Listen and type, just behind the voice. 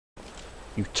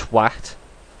You twat.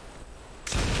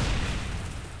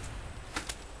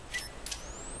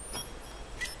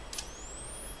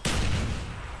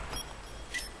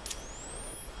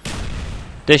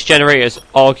 This generator is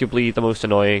arguably the most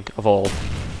annoying of all.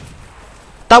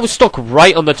 That was stuck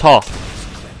right on the top.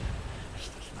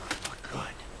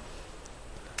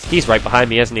 He's right behind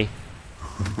me, isn't he?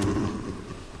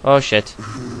 Oh shit.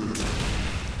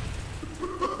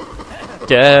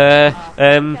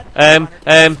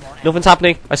 Nothing's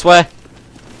happening, I swear.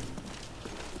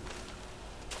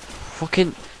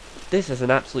 Fucking, this is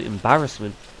an absolute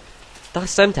embarrassment. That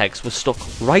Semtex was stuck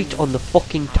right on the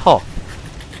fucking top,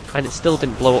 and it still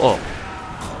didn't blow up.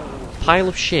 Pile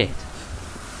of shit.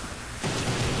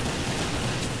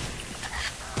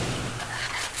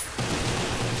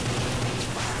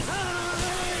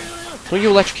 Don't you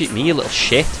electrocute me, you little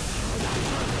shit.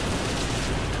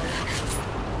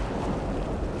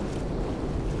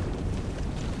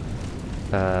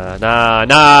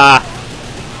 Nah.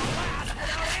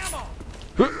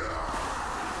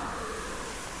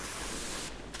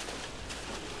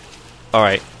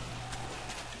 Alright.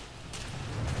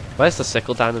 Where's the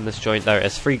sickle down in this joint? There it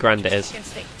is. $3 it is.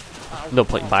 No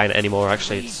point in buying it anymore,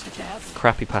 actually. It's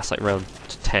crappy past like round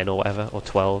 10 or whatever, or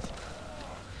 12.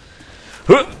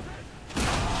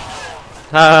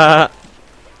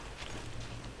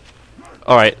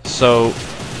 Alright, so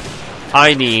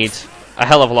I need a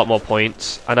hell of a lot more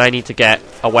points, and I need to get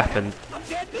a weapon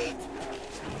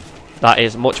that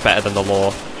is much better than the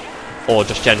law, or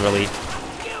just generally,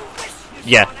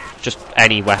 yeah, just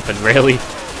any weapon really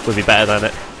would be better than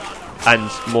it,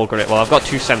 and more grenade. Well, I've got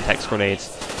 2 Semtex grenades,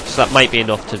 so that might be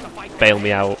enough to bail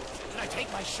me out.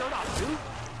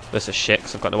 This is shit,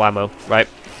 'cause I've got no ammo. Right,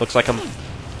 looks like I'm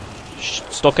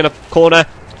stuck in a corner.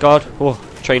 God, oh,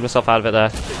 trained myself out of it there.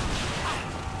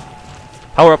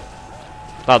 Power up.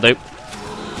 That'll do.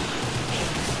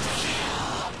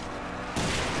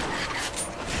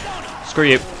 Screw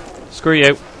you. Screw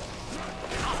you.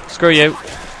 Screw you.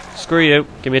 Screw you.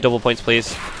 Give me a double points,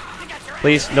 please.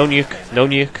 Please, no nuke. No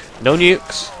nuke. No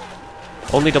nukes.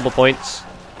 Only double points.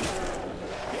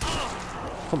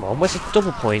 Come on, where's the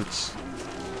double points?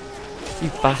 You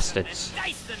bastards.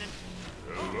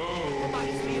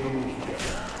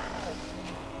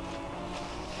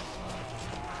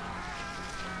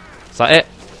 Is that it?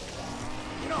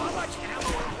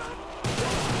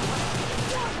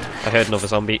 I heard another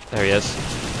zombie. There he is.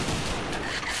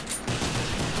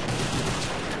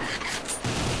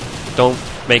 Don't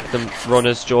make them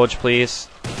runners, George, please.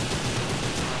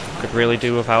 Could really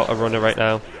do without a runner right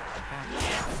now.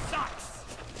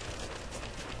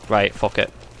 Right, fuck it.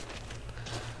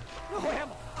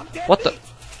 What the?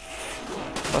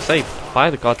 I say, buy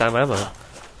the goddamn ammo.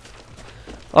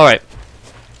 Alright.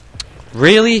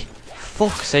 Really?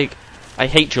 Fuck's sake. I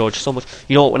hate George so much.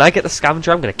 You know what, when I get the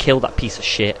scavenger, I'm gonna kill that piece of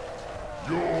shit.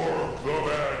 You're the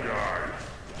bad guy.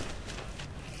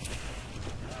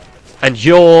 And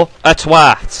you're a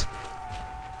twat.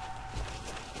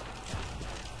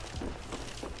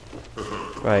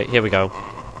 Right, here we go.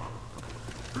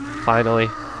 Finally.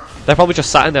 They're probably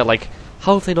just sat in there like,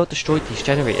 how have they not destroyed these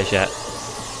generators yet?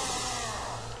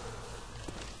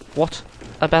 What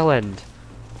a bell end.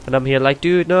 And I'm here like,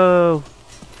 dude, no.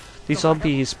 These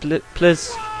zombies,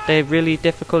 please, they're really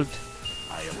difficult.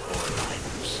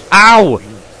 Ow!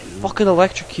 Fucking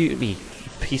electrocute me,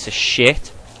 you piece of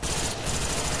shit.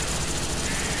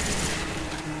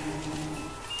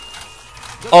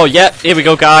 Oh, yeah, here we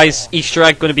go, guys. Easter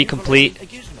egg gonna be complete.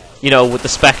 You know, with the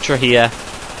Spectra here.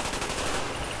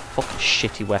 Fucking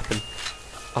shitty weapon.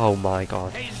 Oh my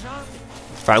god.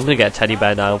 Right, I'm gonna get a teddy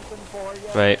bear now.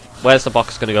 Right, where's the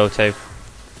box gonna go to?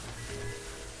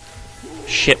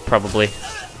 Shit, probably.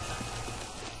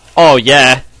 Oh,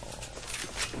 yeah.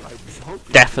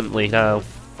 Definitely now.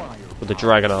 With the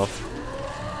Dragonov.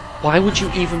 Why would you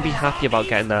even be happy about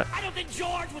getting that?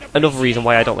 Another reason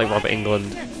why I don't like Robert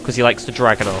England. Because he likes the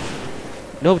Dragonov.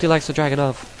 Nobody likes the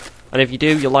Dragonov. And if you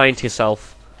do, you're lying to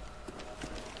yourself.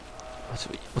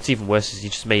 What's even worse is you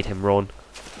just made him run.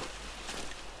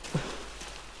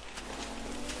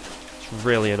 It's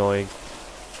really annoying.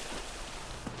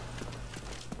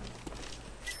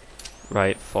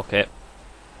 Right, fuck it.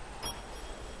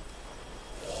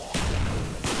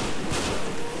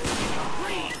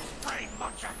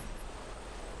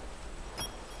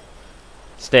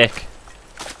 Stick.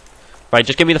 Right,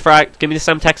 just give me the frag. Give me the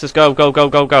Semtex. Go, go, go,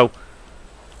 go, go.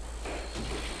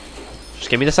 Just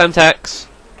give me the Semtex.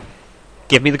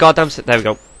 Give me the goddamn. There we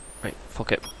go. Right,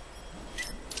 fuck it.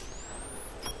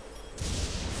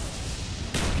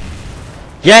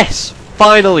 Yes,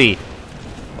 finally.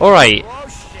 All right.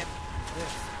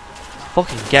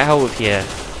 Fucking get out of here.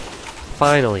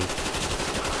 Finally.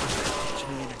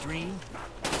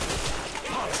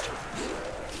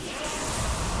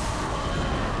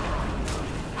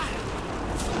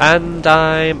 And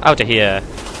I'm out of here.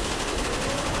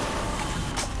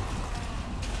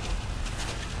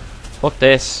 Fuck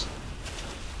this.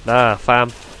 Nah,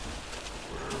 fam.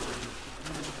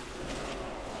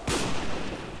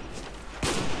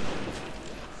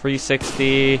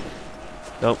 .360.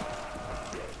 Nope.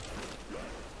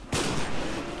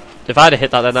 If I'd have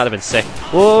hit that, then that'd have been sick.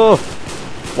 Whoa!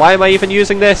 Why am I even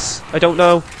using this? I don't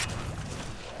know.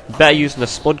 Better using a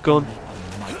spud gun.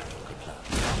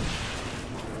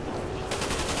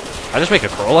 I just make a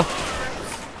crawler?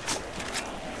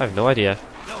 I have no idea.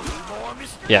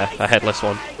 Yeah, a headless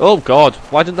one. Oh god,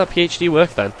 why didn't that PhD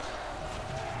work then?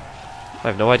 I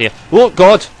have no idea. Oh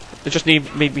god! It just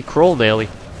made me crawl nearly.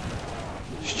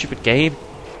 Stupid game.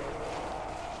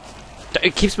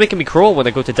 It keeps making me crawl when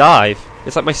I go to dive.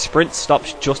 It's like my sprint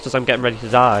stops just as I'm getting ready to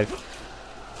dive.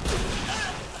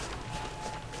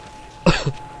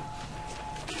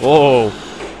 Whoa!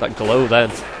 That glow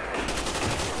then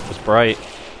was bright.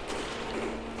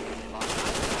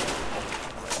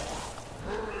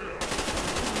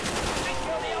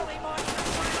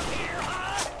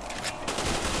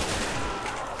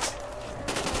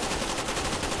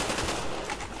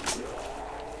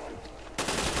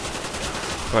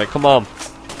 Alright, come on. Could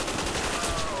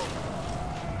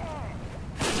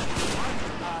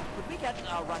we get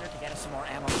a runner to get us some more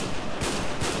ammo?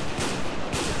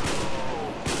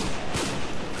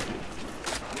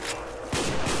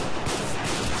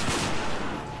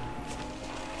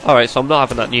 Alright, so I'm not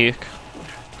having that nuke.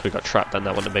 Could have got trapped then,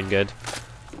 that wouldn't have been good.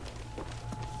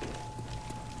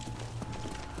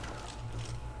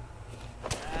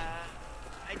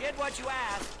 I did what you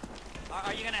asked.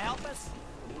 Are you gonna help us?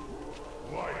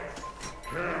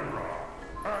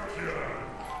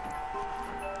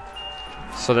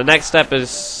 So the next step is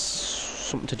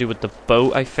something to do with the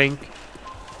boat, I think.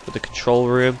 With the control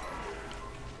room.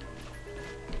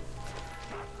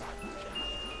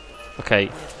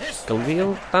 Okay,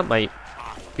 Galil, that might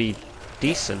be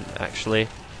decent, actually.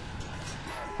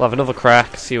 We'll have another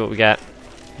crack, see what we get.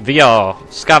 VR,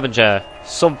 scavenger,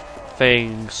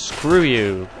 something, screw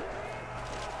you.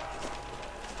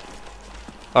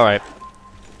 Alright.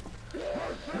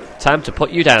 Time to put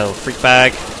you down, freak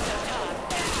bag.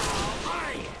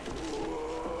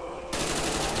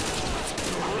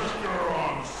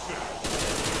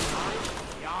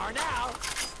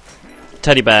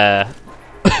 Teddy bear.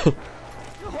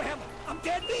 I'm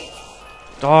dead meat.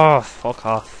 Oh, fuck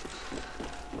off.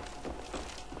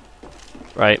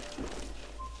 Right.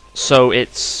 So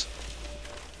it's...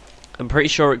 I'm pretty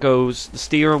sure it goes... The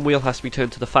steering wheel has to be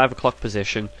turned to the 5 o'clock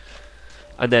position.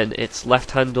 And then it's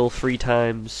left handle 3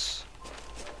 times...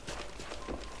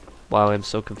 Wow, I'm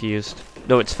so confused.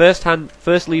 No, it's first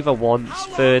lever once,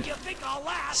 third...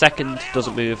 Second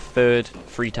doesn't move, third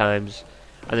 3 times.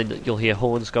 And then you'll hear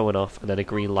horns going off, and then a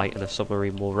green light and a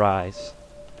submarine will rise.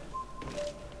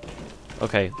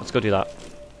 Okay, let's go do that.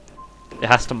 It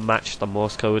has to match the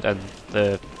Morse code and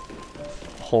the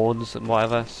horns and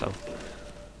whatever, so...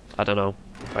 I don't know.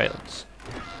 Right, let's...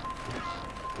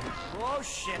 Oh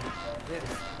shit. This is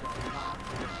not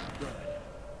good.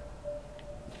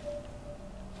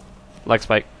 Leg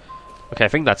spike. Okay, I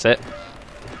think that's it. I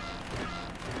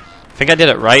think I did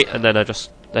it right, and then I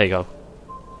just... There you go.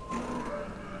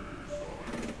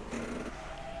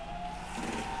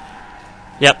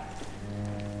 Yep.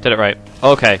 Did it right.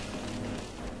 Okay.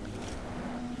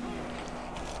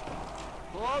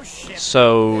 Oh shit.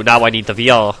 So now I need the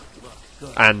VR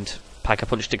and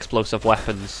pack-a-punched explosive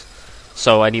weapons.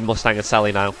 So I need Mustang and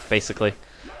Sally now, basically.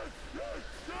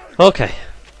 Okay.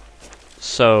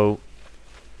 So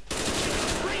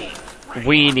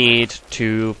we need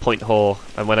to point whore,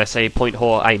 and when I say point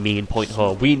whore, I mean point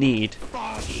whore. We need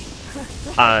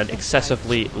an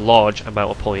excessively large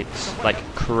amount of points, like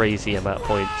crazy amount of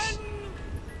points.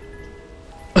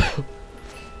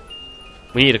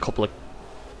 We need a couple of,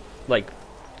 like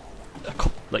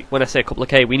when I say a couple of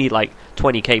K, we need like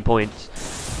 20k points.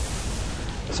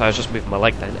 So I was just moving my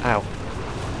leg then. Ow.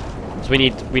 So we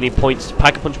need points to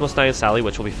Pack-a-Punch Mustang and Sally,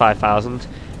 which will be 5,000.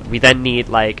 We then need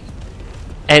like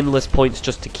endless points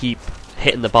just to keep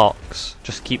hitting the box,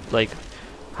 just keep like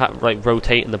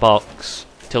rotating the box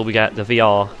till we get the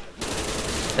VR,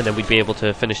 and then we'd be able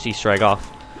to finish the Easter egg off.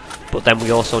 But then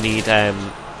we also need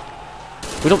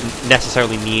we don't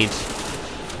necessarily need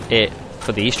it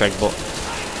for the Easter egg, but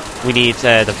we need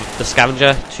the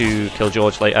scavenger to kill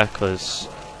George later, because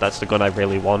that's the gun I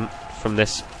really want from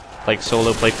this like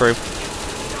solo playthrough.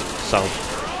 So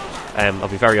I'll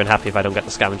be very unhappy if I don't get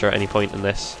the scavenger at any point in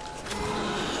this.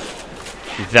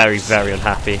 Be very, very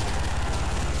unhappy.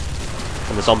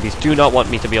 And the zombies do not want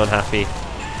me to be unhappy.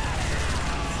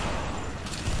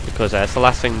 Because it's the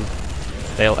last thing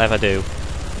they'll ever do.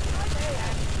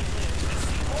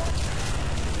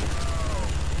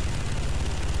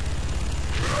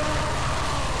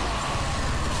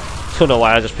 Don't know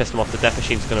why I just pissed them off. The death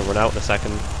machine's gonna run out in a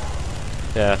second.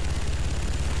 Yeah.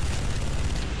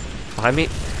 Behind me?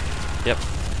 Yep.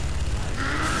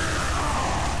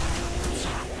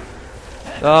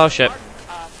 Oh shit.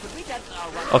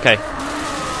 Okay.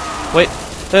 Wait.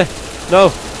 No.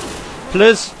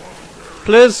 Please.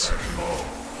 Please.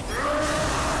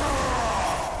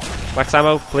 Max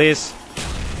ammo, please.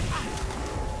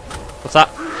 What's that?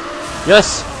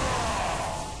 Yes.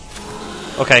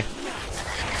 Okay.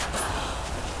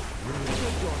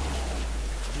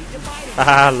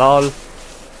 Haha, lol.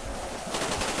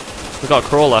 We got a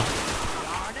crawler.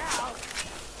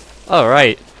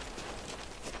 Alright.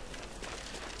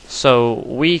 So,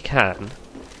 we can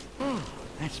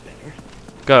That's better.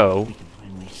 go. We can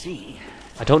finally see.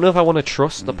 I don't know if I want to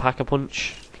trust the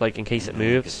Pack-a-Punch, like, in case it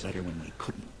moves. Better when we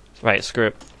couldn't. Right, screw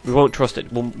it. We won't trust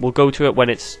it. We'll go to it when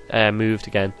it's moved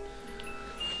again.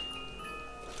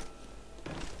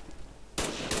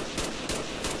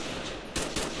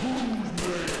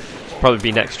 Probably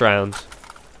be next round.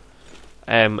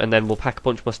 And then we'll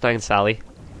Pack-a-Punch Mustang and Sally.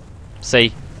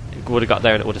 See? It would have got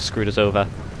there and it would have screwed us over.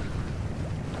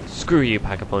 Screw you,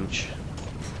 Pack-a-Punch.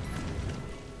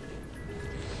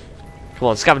 Come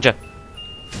on, scavenger!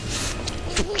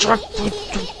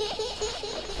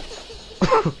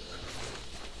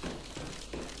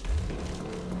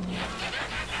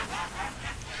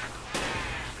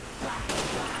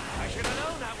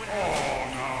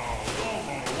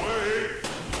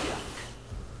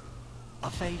 A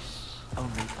face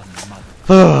only a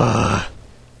mother.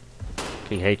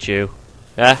 He hates you.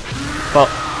 Yeah? But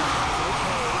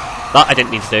that I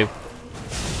didn't need to do.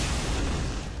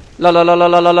 La la la la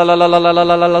la la la la la la la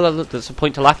la la la. There's a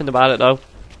point to laughing about it though.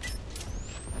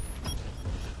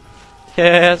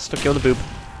 Yeah, stuck you on the boob.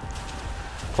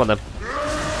 Come on then.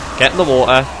 Get in the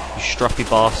water, you stroppy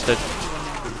bastard.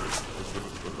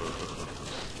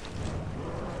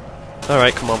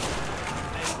 Alright, come on.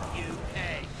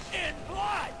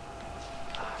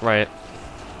 Right.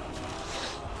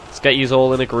 Let's get yous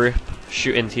all in a group,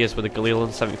 shoot into yous with a Galil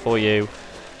and 74U.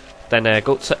 Then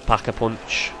go to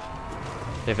Pack-a-Punch,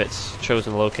 if it's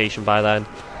chosen the location by then.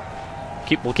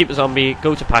 We'll keep the zombie,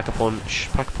 go to Pack-a-Punch,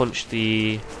 Pack-a-Punch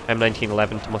the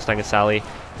M1911 to Mustang and Sally,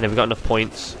 and if we've got enough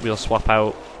points, we'll swap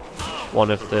out one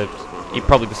of the,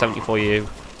 probably the 74U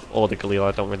or the Galil,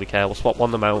 I don't really care. We'll swap one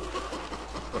of them out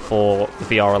for the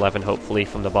VR11, hopefully,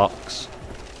 from the box.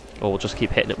 Or we'll just keep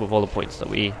hitting it with all the points that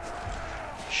we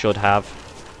should have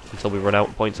until we run out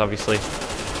of points, obviously.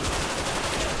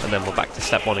 And then we're back to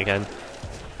step one again.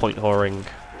 Point whoring.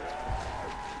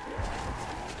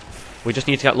 We just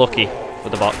need to get lucky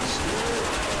with the box.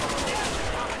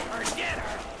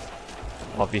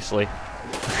 Obviously.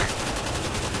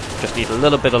 Just need a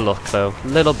little bit of luck though.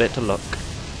 Little bit of luck.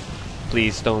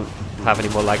 Please don't have any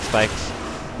more lag spikes.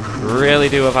 Really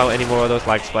do without any more of those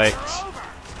lag spikes.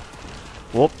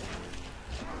 Whoop.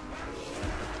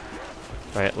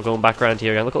 Right, we're going back around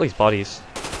here again. Look at all these bodies.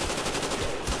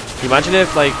 Can you imagine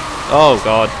if, like, oh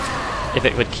god, if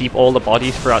it would keep all the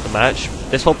bodies throughout the match?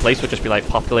 This whole place would just be, like,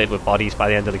 populated with bodies by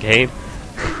the end of the game.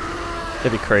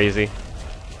 It'd be crazy.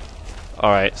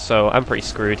 Alright, so I'm pretty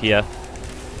screwed here.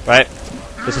 Right,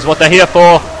 this is what they're here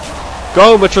for!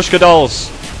 Go, Matryoshka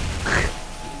dolls!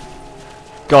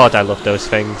 God, I love those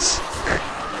things.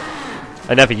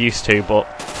 I never used to, but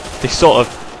they sort of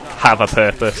have a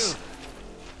purpose.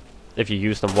 If you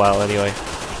use them well, anyway.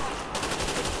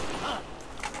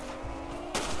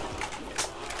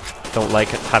 Don't like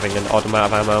having an odd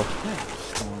amount of ammo.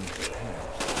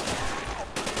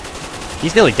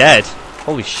 He's nearly dead.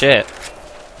 Holy shit.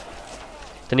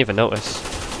 Didn't even notice.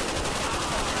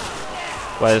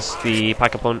 Where's the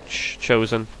Pack-a-Punch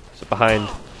chosen? Is it behind?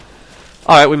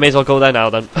 Alright, we may as well go there now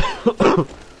then.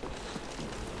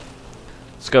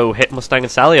 Let's go hit Mustang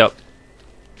and Sally up.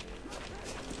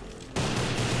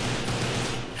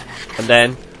 And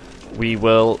then we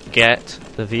will get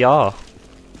the VR.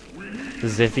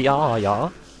 The VR, yeah?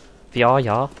 VR,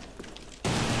 yeah?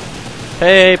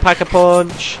 Hey,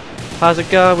 Pack-a-Punch! How's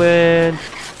it going?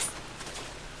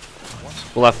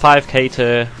 We'll have 5k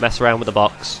to mess around with the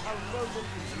box.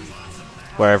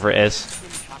 Wherever it is.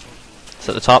 It's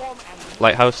at the top.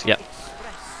 Lighthouse, yep.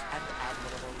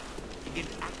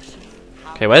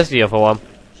 Okay, where's the other one?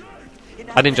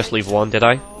 I didn't just leave one, did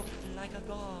I?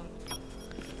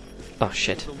 Oh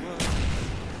shit.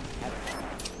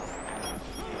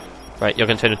 Right, you're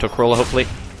gonna turn into a crawler, hopefully.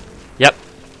 Yep.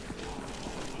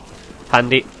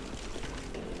 Handy.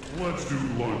 Let's do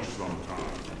lunch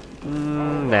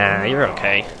sometime. Nah, you're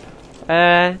okay.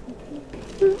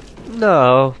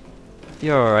 No.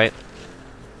 You're alright.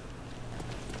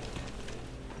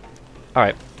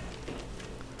 Alright.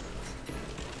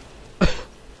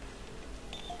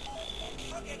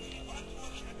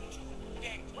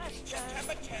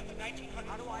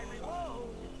 How do I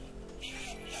reload?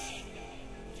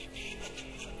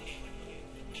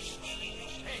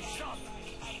 Hey, son,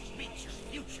 meet your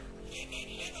future.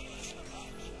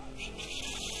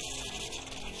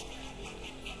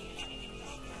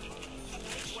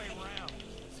 This way around.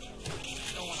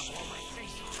 Don't want to blow my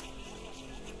face off.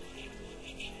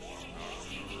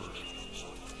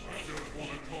 I just want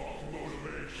to talk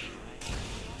motivation.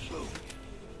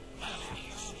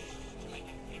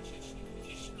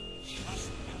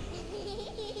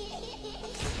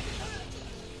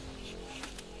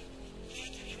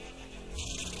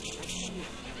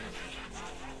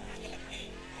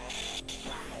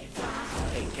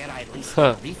 Hey, can I at least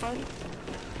Huh. refund?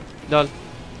 None.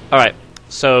 Alright,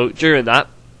 so during that,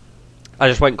 I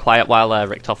just went quiet while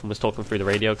Rick Topham was talking through the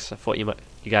radio because I thought you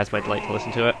guys might like to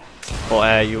listen to it.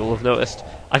 But you will have noticed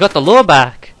I got the lure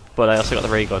back, but I also got the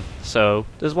ray gun. So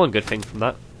there's one good thing from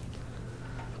that.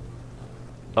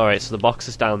 Alright, so the box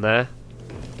is down there.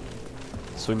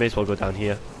 So we may as well go down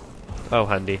here. Oh,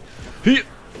 handy.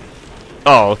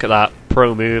 Oh, look at that.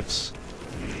 Pro moves.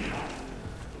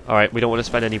 Alright, we don't want to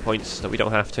spend any points that we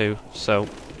don't have to, so...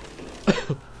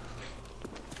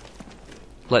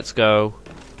 let's go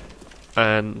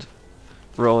and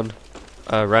run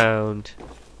around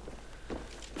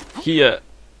here.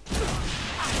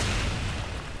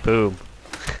 Boom.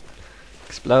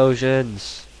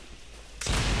 Explosions.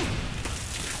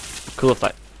 Cool if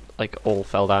that, like, all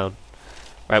fell down.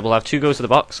 Right, we'll have 2 goes to the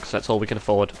box, because that's all we can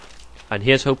afford. And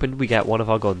here's hoping we get one of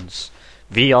our guns.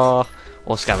 VR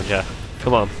or scavenger.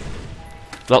 Come on.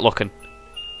 Not looking.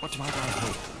 What's my guy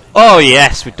hope? Oh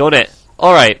yes, we've done it.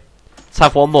 Alright, let's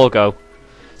have one more go.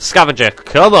 Scavenger,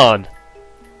 come on.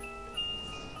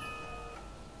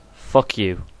 Fuck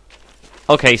you.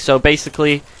 Okay, so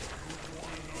basically,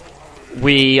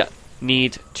 we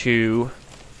need to...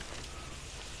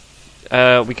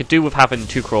 we could do with having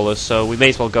 2 crawlers, so we may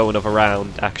as well go another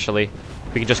round, actually.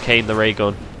 We can just cane the ray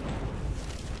gun.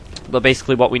 But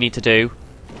basically what we need to do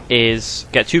is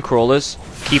get 2 crawlers,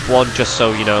 keep one just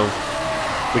so, you know,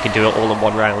 we can do it all in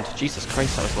one round. Jesus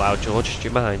Christ, that was loud, George. Do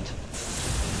you mind?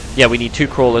 Yeah, we need 2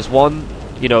 crawlers. One,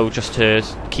 you know, just to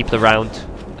keep the round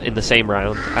in the same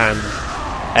round, and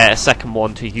a second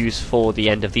one to use for the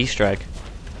end of the Easter egg.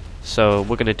 So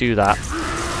we're going to do that.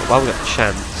 But while we've got the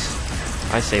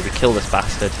chance, I say we kill this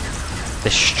bastard.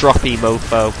 This stroppy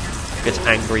mofo gets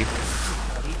angry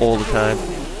all the time.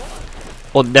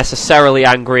 Unnecessarily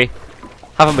angry.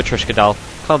 Have a Matryoshka doll.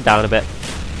 Calm down a bit.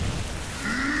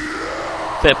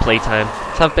 Bit of playtime.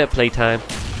 Let's have a bit of playtime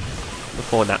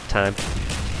before nap time.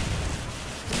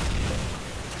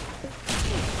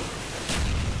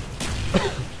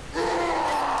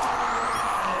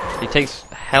 He takes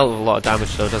a hell of a lot of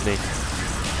damage though, doesn't he?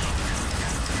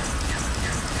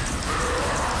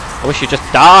 I wish you'd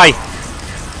just die!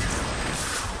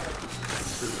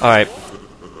 Alright.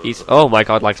 He's... oh my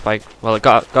god, like Spike. Well, it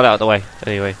got out of the way.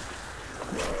 Anyway.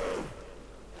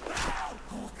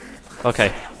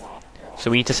 Okay. So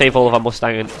we need to save all of our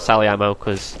Mustang and Sally ammo,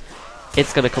 because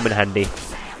it's going to come in handy.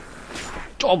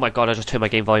 Oh my god, I just turned my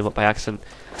game volume up by accident.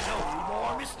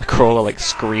 The crawler like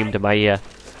screamed in my ear.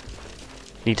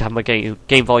 Need to have my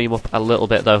game volume up a little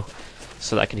bit though,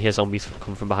 so that I can hear zombies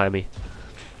come from behind me.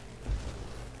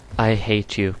 I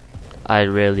hate you. I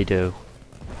really do.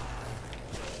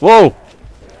 Whoa!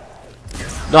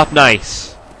 Not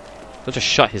nice. I just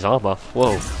shut his arm off.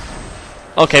 Whoa.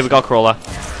 Okay, we got a crawler.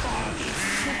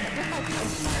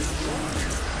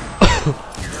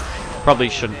 Probably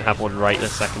shouldn't have one right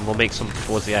this second. We'll make some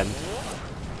towards the end.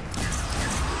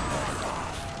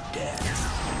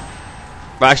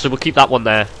 But actually, we'll keep that one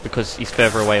there because he's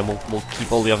further away, and we'll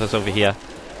keep all the others over here.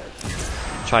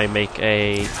 Try and make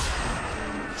a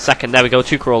second. There we go.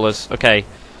 2 crawlers. Okay,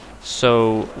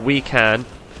 so we can,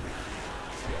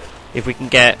 if we can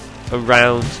get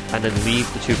around and then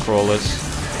leave the 2 crawlers.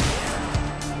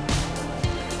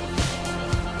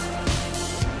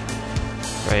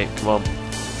 Right, come on.